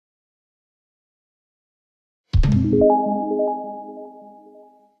Hello,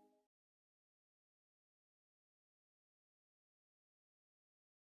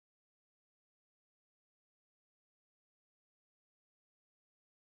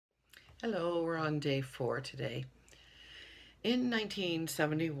 we're on day 4 today. In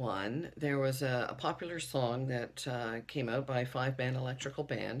 1971, there was a popular song that came out by a five-man electrical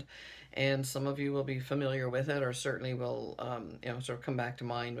band, and some of you will be familiar with it, or certainly will, sort of come back to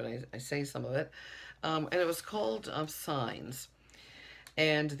mind when I say some of it. And it was called Signs.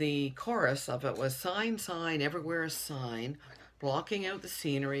 And the chorus of it was sign, sign, everywhere a sign, blocking out the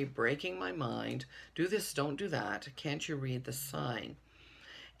scenery, breaking my mind. Do this, don't do that. Can't you read the sign?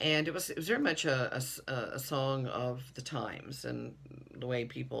 And it was very much a song of the times and the way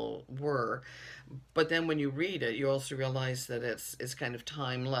people were. But then when you read it, you also realize that it's kind of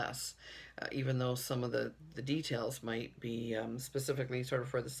timeless, even though some of the details might be specifically sort of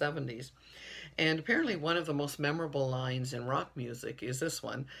for the 70s. And apparently one of the most memorable lines in rock music is this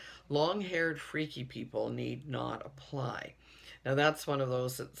one: long-haired freaky people need not apply. Now that's one of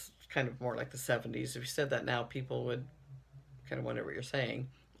those that's kind of more like the 70s. If you said that now, people would kind of wonder what you're saying,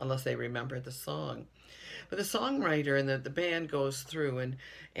 unless they remember the song. But the songwriter and the band goes through,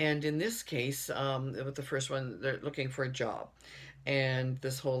 and in this case, with the first one, they're looking for a job. And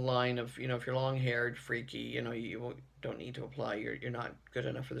this whole line of, if you're long haired, freaky, you don't need to apply, you're not good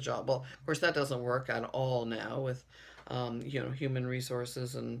enough for the job. Well, of course, that doesn't work at all now with, human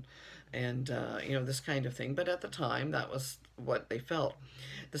resources and this kind of thing. But at the time, that was what they felt.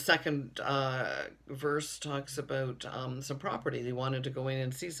 The second verse talks about some property. They wanted to go in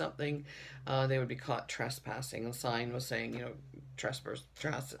and see something. They would be caught trespassing. A sign was saying,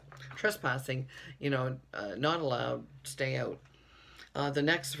 trespassing, not allowed, stay out. The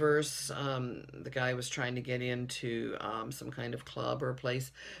next verse, the guy was trying to get into some kind of club or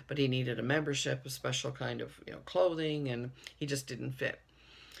place, but he needed a membership, a special kind of clothing, and he just didn't fit.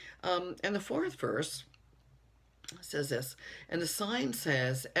 And the fourth verse says this: and the sign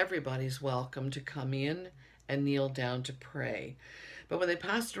says everybody's welcome to come in and kneel down to pray. But when they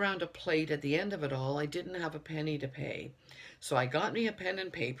passed around a plate at the end of it all, I didn't have a penny to pay. So I got me a pen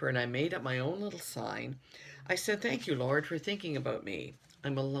and paper and I made up my own little sign. I said, thank you, Lord, for thinking about me.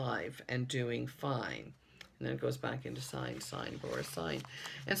 I'm alive and doing fine. And then it goes back into sign, sign, Boris, sign.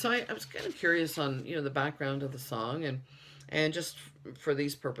 And so I was kind of curious on, the background of the song, and just for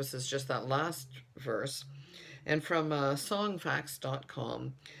these purposes, just that last verse. And from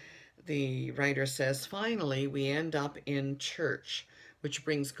songfacts.com, the writer says, finally, we end up in church, which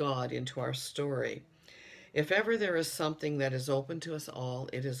brings God into our story. If ever there is something that is open to us all,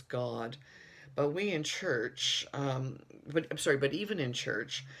 it is God. But we in church, but even in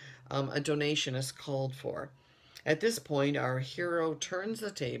church, a donation is called for. At this point, our hero turns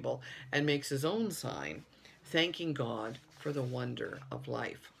the table and makes his own sign, thanking God for the wonder of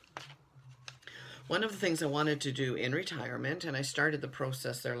life. One of the things I wanted to do in retirement, and I started the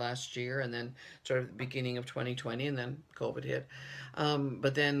process there last year and then sort of the beginning of 2020, and then COVID hit.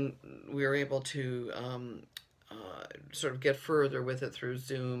 But then we were able to sort of get further with it through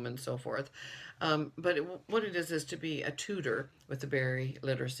Zoom and so forth. But what it is to be a tutor with the Barrie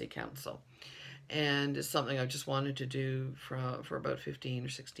Literacy Council. And it's something I've just wanted to do for about 15 or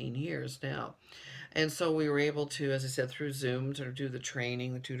 16 years now. And so we were able to, as I said, through Zoom, sort of do the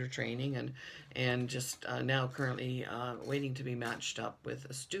training, the tutor training, and just now currently waiting to be matched up with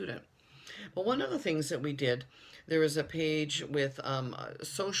a student. But one of the things that we did, there was a page with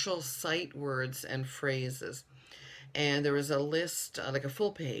social sight words and phrases. And there was a list, like a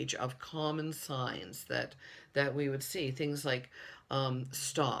full page, of common signs that we would see. Things like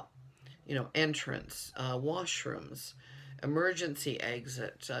stop, entrance, washrooms, emergency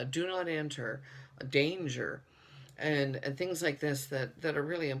exit, do not enter, danger, and things like this that are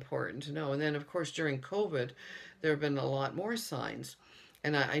really important to know. And then, of course, during COVID, there have been a lot more signs.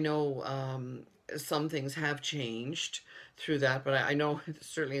 And I know some things have changed through that, but I know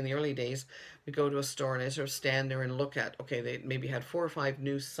certainly in the early days, we go to a store and I sort of stand there and look at, okay, they maybe had 4 or 5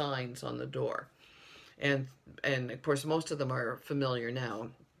 new signs on the door. And of course, most of them are familiar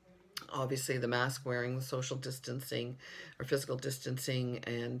now. Obviously, the mask wearing, the social distancing or physical distancing,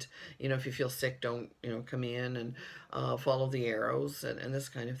 and if you feel sick, don't come in, and follow the arrows and this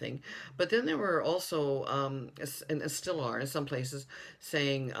kind of thing. But then there were also and still are in some places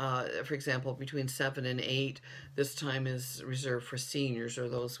saying, for example, between 7 and 8, this time is reserved for seniors or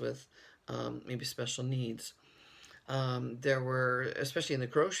those with maybe special needs. There were, especially in the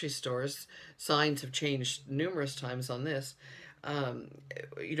grocery stores, signs have changed numerous times on this.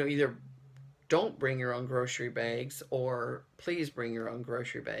 Either don't bring your own grocery bags, or please bring your own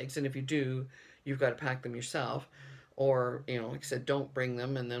grocery bags. And if you do, you've got to pack them yourself. Or, like I said, don't bring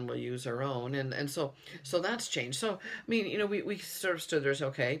them, and then we'll use our own. And so that's changed. So, I mean, we sort of stood there, so,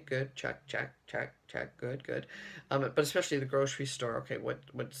 okay, good, check, check, check, check, good, good. But especially the grocery store, okay,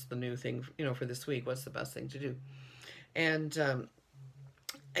 what's the new thing, for this week? What's the best thing to do? And,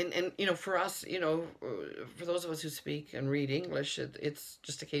 for us, for those of us who speak and read English, it's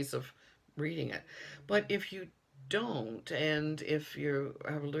just a case of reading it. But if you don't, and if you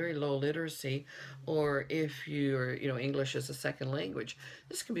have a very low literacy, or if you're, English is a second language,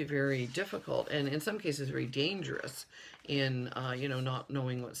 this can be very difficult, and in some cases very dangerous in, not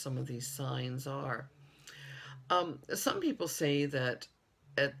knowing what some of these signs are. Some people say that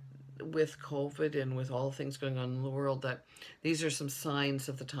with COVID and with all things going on in the world, that these are some signs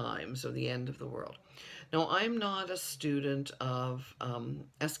of the times, or the end of the world. Now, I'm not a student of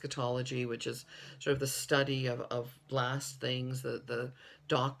eschatology, which is sort of the study of last things, the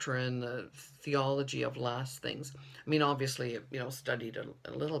doctrine, the theology of last things. I mean, obviously, studied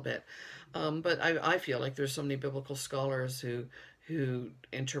a little bit, but I feel like there's so many biblical scholars who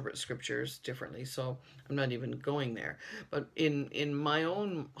interpret scriptures differently, so I'm not even going there. But in my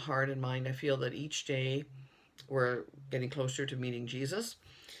own heart and mind, I feel that each day we're getting closer to meeting Jesus.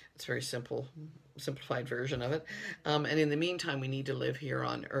 It's a very simplified version of it. And in the meantime, we need to live here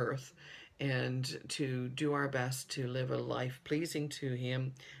on earth and to do our best to live a life pleasing to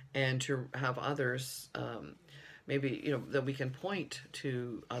Him, and to have others, maybe, that we can point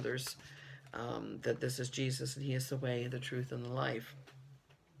to others, that this is Jesus and He is the way, the truth, and the life.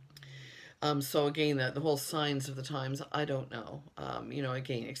 So again, the whole signs of the times, I don't know.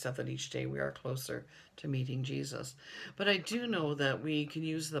 Again, except that each day we are closer to meeting Jesus. But I do know that we can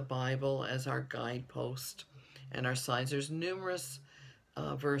use the Bible as our guidepost and our signs. There's numerous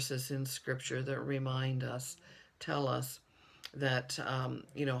verses in Scripture that remind us, tell us that,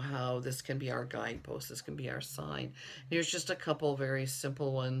 how this can be our guidepost, this can be our sign. Here's just a couple very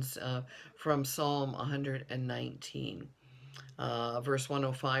simple ones from Psalm 119. Verse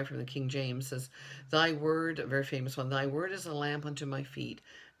 105 from the King James says, Thy word, a very famous one, Thy word is a lamp unto my feet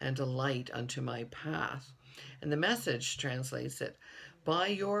and a light unto my path. And the Message translates it, By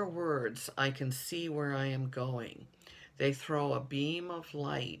your words I can see where I am going. They throw a beam of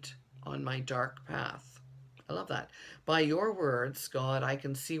light on my dark path. I love that. By your words, God, I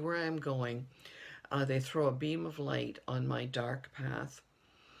can see where I am going. They throw a beam of light on my dark path.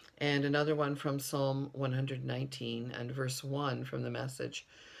 And another one from Psalm 119 and verse 1 from the Message.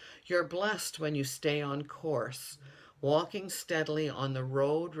 You're blessed when you stay on course, walking steadily on the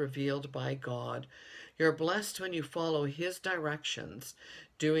road revealed by God. You're blessed when you follow His directions,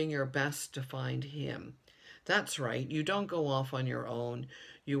 doing your best to find Him. That's right, you don't go off on your own.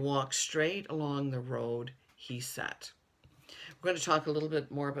 You walk straight along the road He set. We're going to talk a little bit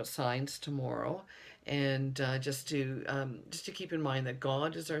more about signs tomorrow, and just to keep in mind that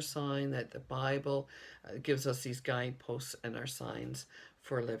God is our sign, that the Bible gives us these guideposts and our signs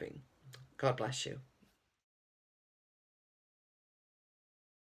for living. God bless you.